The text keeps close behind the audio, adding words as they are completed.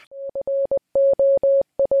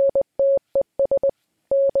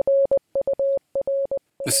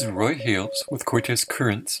This is Roy Hales with Cortes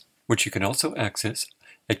Currents, which you can also access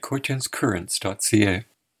at cortescurrents.ca.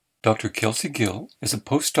 Dr. Kelsey Gill is a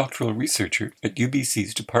postdoctoral researcher at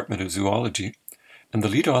UBC's Department of Zoology and the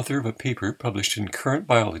lead author of a paper published in Current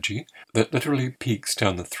Biology that literally peeks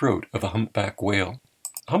down the throat of a humpback whale.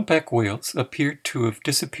 Humpback whales appeared to have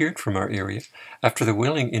disappeared from our area after the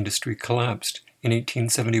whaling industry collapsed in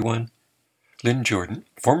 1871. Lynn Jordan,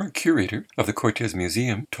 former curator of the Cortes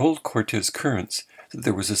Museum, told Cortes Currents that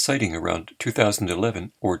there was a sighting around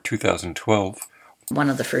 2011 or 2012. One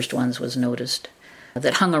of the first ones was noticed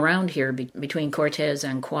that hung around here between Cortes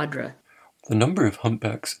and Quadra. The number of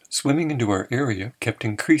humpbacks swimming into our area kept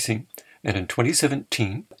increasing, and in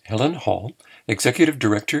 2017, Helen Hall, executive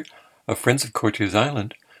director of Friends of Cortes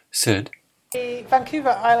Island, said, The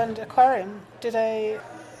Vancouver Island Aquarium did a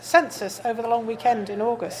census over the long weekend in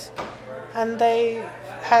August, and they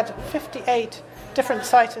had 58 different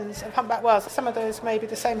sightings of humpback whales. Some of those may be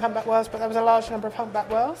the same humpback whales, but there was a large number of humpback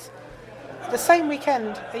whales. The same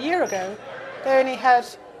weekend, a year ago, they only had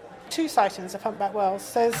 2 sightings of humpback whales.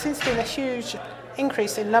 So there seems to be a huge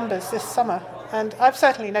increase in numbers this summer. And I've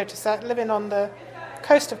certainly noticed that. Living on the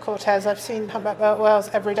coast of Cortes, I've seen humpback whales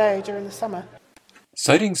every day during the summer.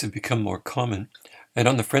 Sightings have become more common, and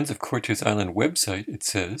on the Friends of Cortes Island website it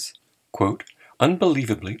says, quote,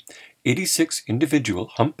 unbelievably, 86 individual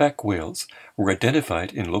humpback whales were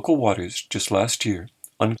identified in local waters just last year.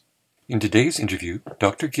 In today's interview,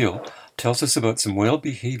 Dr. Gill tells us about some whale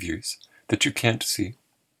behaviors that you can't see.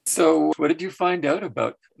 So, what did you find out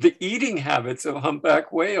about the eating habits of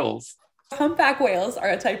humpback whales? Humpback whales are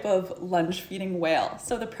a type of lunge-feeding whale.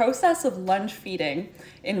 So the process of lunge feeding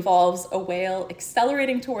involves a whale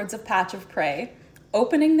accelerating towards a patch of prey,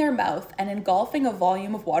 opening their mouth, and engulfing a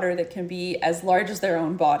volume of water that can be as large as their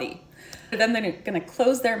own body. Then they're going to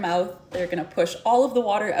close their mouth, they're going to push all of the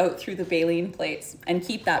water out through the baleen plates and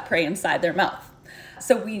keep that prey inside their mouth.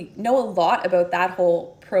 So we know a lot about that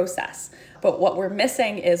whole process, but what we're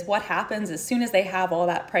missing is what happens as soon as they have all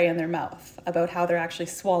that prey in their mouth, about how they're actually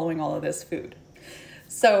swallowing all of this food.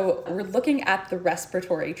 So we're looking at the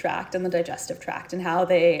respiratory tract and the digestive tract and how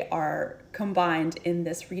they are combined in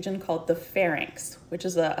this region called the pharynx, which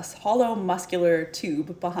is a hollow muscular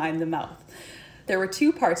tube behind the mouth. There were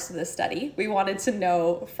 2 parts to this study. We wanted to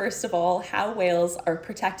know, first of all, how whales are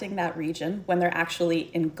protecting that region when they're actually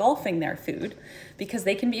engulfing their food, because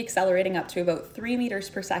they can be accelerating up to about 3 meters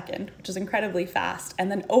per second, which is incredibly fast,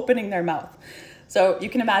 and then opening their mouth. So you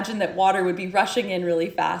can imagine that water would be rushing in really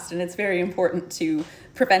fast, and it's very important to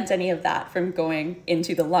prevent any of that from going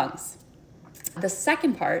into the lungs. The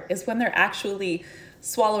second part is when they're actually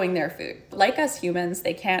swallowing their food. Like us humans,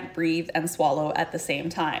 they can't breathe and swallow at the same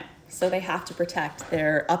time. So they have to protect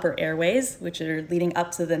their upper airways, which are leading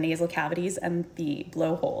up to the nasal cavities and the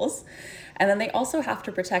blowholes. And then they also have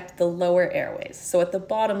to protect the lower airways. So at the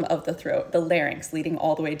bottom of the throat, the larynx, leading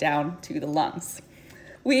all the way down to the lungs.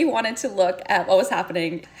 We wanted to look at what was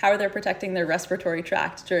happening, how they're protecting their respiratory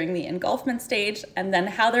tract during the engulfment stage, and then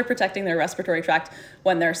how they're protecting their respiratory tract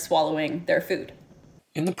when they're swallowing their food.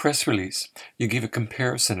 In the press release, you gave a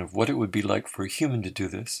comparison of what it would be like for a human to do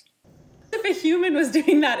this. If a human was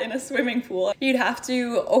doing that in a swimming pool, you'd have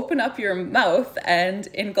to open up your mouth and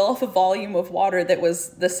engulf a volume of water that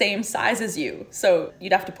was the same size as you. So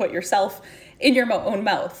you'd have to put yourself in your own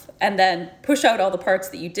mouth and then push out all the parts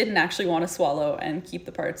that you didn't actually want to swallow and keep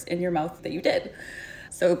the parts in your mouth that you did.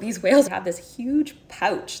 So these whales have this huge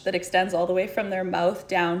pouch that extends all the way from their mouth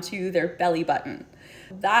down to their belly button.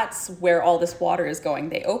 That's where all this water is going.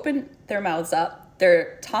 They open their mouths up.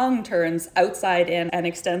 Their tongue turns outside in and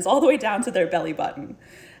extends all the way down to their belly button.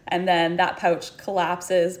 And then that pouch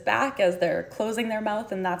collapses back as they're closing their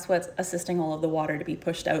mouth, and that's what's assisting all of the water to be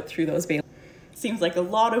pushed out through those veins. Seems like a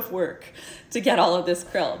lot of work to get all of this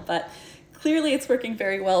krill, but clearly it's working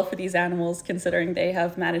very well for these animals, considering they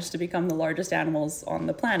have managed to become the largest animals on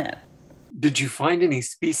the planet. Did you find any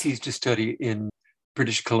species to study in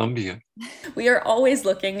British Columbia? We are always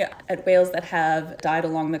looking at whales that have died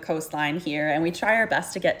along the coastline here, and we try our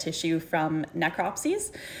best to get tissue from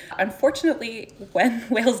necropsies. Unfortunately, when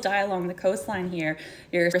whales die along the coastline here,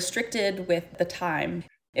 you're restricted with the time.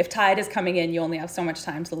 If tide is coming in, you only have so much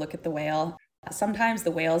time to look at the whale. Sometimes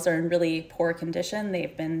the whales are in really poor condition.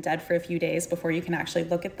 They've been dead for a few days before you can actually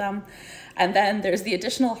look at them. And then there's the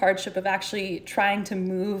additional hardship of actually trying to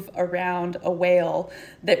move around a whale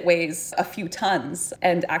that weighs a few tons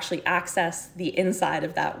and actually access the inside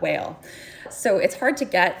of that whale. So it's hard to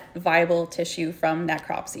get viable tissue from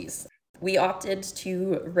necropsies. We opted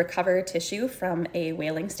to recover tissue from a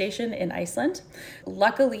whaling station in Iceland.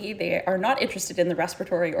 Luckily, they are not interested in the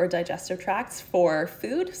respiratory or digestive tracts for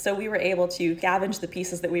food, so we were able to scavenge the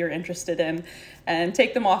pieces that we were interested in and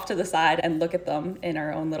take them off to the side and look at them in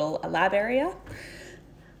our own little lab area.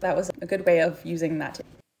 That was a good way of using that.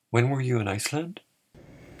 When were you in Iceland?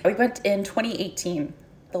 We went in 2018,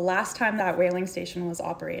 the last time that whaling station was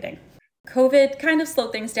operating. COVID kind of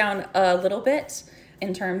slowed things down a little bit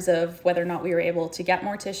in terms of whether or not we were able to get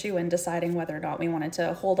more tissue and deciding whether or not we wanted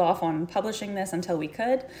to hold off on publishing this until we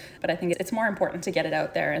could. But I think it's more important to get it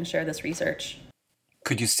out there and share this research.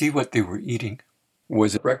 Could you see what they were eating?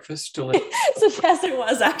 Was it breakfast delicious? So yes, it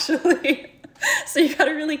was actually. So you got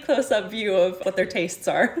a really close-up view of what their tastes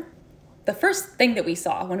are. The first thing that we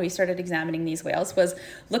saw when we started examining these whales was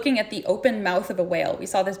looking at the open mouth of a whale. We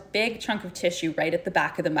saw this big chunk of tissue right at the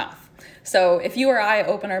back of the mouth. So if you or I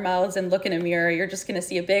open our mouths and look in a mirror, you're just going to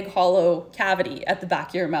see a big hollow cavity at the back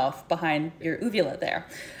of your mouth behind your uvula there.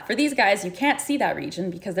 For these guys, you can't see that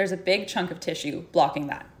region because there's a big chunk of tissue blocking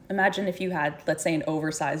that. Imagine if you had, let's say, an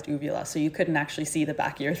oversized uvula, so you couldn't actually see the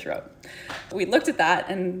back of your throat. We looked at that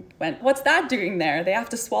and went, what's that doing there? They have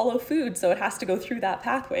to swallow food, so it has to go through that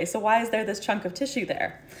pathway. So why is there this chunk of tissue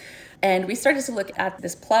there? And we started to look at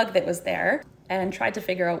this plug that was there and tried to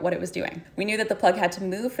figure out what it was doing. We knew that the plug had to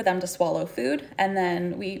move for them to swallow food, and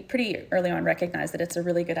then we pretty early on recognized that it's a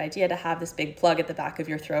really good idea to have this big plug at the back of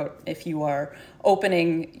your throat if you are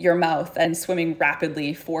opening your mouth and swimming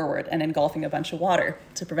rapidly forward and engulfing a bunch of water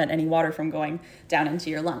to prevent any water from going down into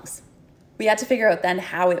your lungs. We had to figure out then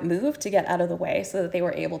how it moved to get out of the way so that they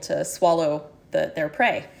were able to swallow their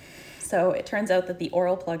prey. So it turns out that the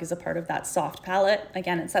oral plug is a part of that soft palate.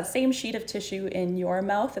 Again, it's that same sheet of tissue in your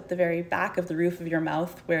mouth at the very back of the roof of your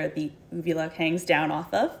mouth where the uvula hangs down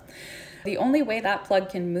off of. The only way that plug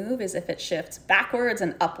can move is if it shifts backwards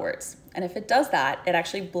and upwards. And if it does that, it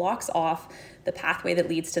actually blocks off the pathway that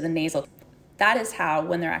leads to the nasal. That is how,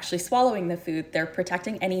 when they're actually swallowing the food, they're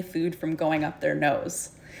protecting any food from going up their nose.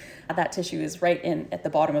 That tissue is right in at the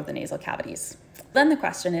bottom of the nasal cavities. Then the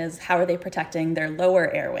question is, how are they protecting their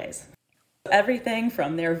lower airways? Everything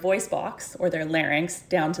from their voice box or their larynx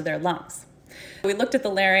down to their lungs. We looked at the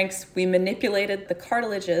larynx, we manipulated the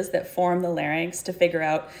cartilages that form the larynx to figure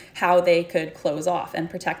out how they could close off and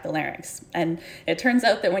protect the larynx. And it turns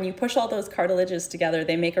out that when you push all those cartilages together,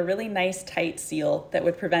 they make a really nice tight seal that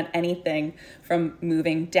would prevent anything from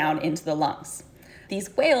moving down into the lungs.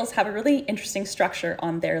 These whales have a really interesting structure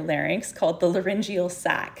on their larynx called the laryngeal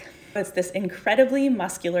sac. It's this incredibly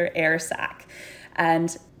muscular air sac.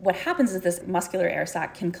 And what happens is this muscular air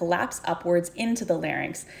sac can collapse upwards into the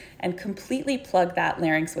larynx and completely plug that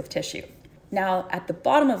larynx with tissue. Now, at the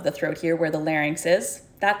bottom of the throat here, where the larynx is,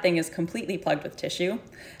 that thing is completely plugged with tissue.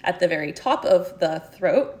 At the very top of the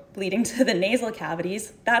throat, leading to the nasal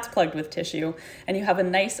cavities, that's plugged with tissue. And you have a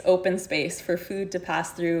nice open space for food to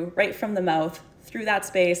pass through right from the mouth, through that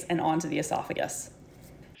space, and onto the esophagus.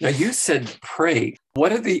 Now, you said prey.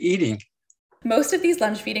 What are they eating? Most of these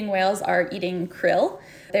lunge-feeding whales are eating krill.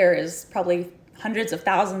 There is probably hundreds of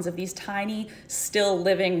thousands of these tiny, still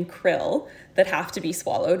living krill that have to be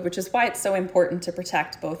swallowed, which is why it's so important to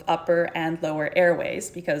protect both upper and lower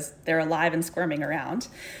airways because they're alive and squirming around.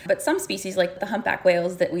 But some species, like the humpback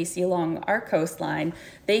whales that we see along our coastline,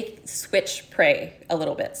 they switch prey a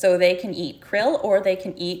little bit. So they can eat krill or they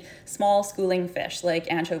can eat small schooling fish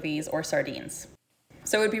like anchovies or sardines.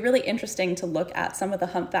 So it would be really interesting to look at some of the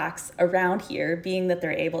humpbacks around here, being that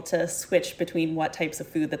they're able to switch between what types of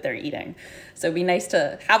food that they're eating. So it'd be nice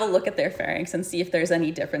to have a look at their pharynx and see if there's any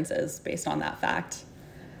differences based on that fact.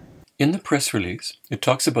 In the press release, it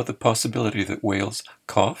talks about the possibility that whales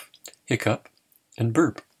cough, hiccup, and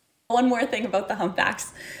burp. One more thing about the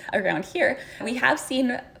humpbacks around here. We have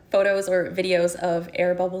seen photos or videos of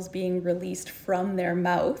air bubbles being released from their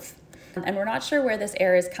mouth. And we're not sure where this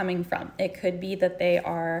air is coming from. It could be that they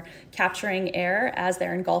are capturing air as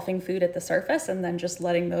they're engulfing food at the surface and then just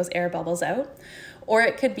letting those air bubbles out. Or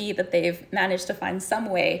it could be that they've managed to find some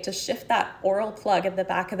way to shift that oral plug at the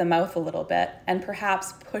back of the mouth a little bit and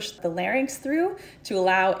perhaps push the larynx through to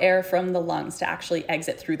allow air from the lungs to actually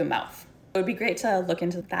exit through the mouth. It would be great to look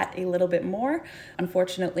into that a little bit more.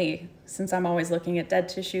 Unfortunately, since I'm always looking at dead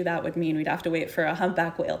tissue, that would mean we'd have to wait for a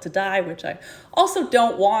humpback whale to die, which I also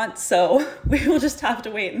don't want, so we will just have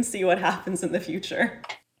to wait and see what happens in the future.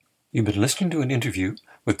 You've been listening to an interview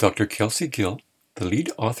with Dr. Kelsey Gill, the lead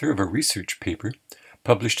author of a research paper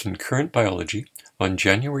published in Current Biology on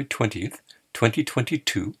January 20th,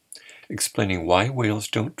 2022, explaining why whales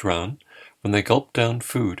don't drown when they gulp down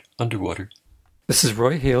food underwater. This is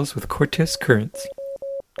Roy Hales with Cortes Currents.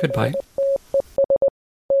 Goodbye.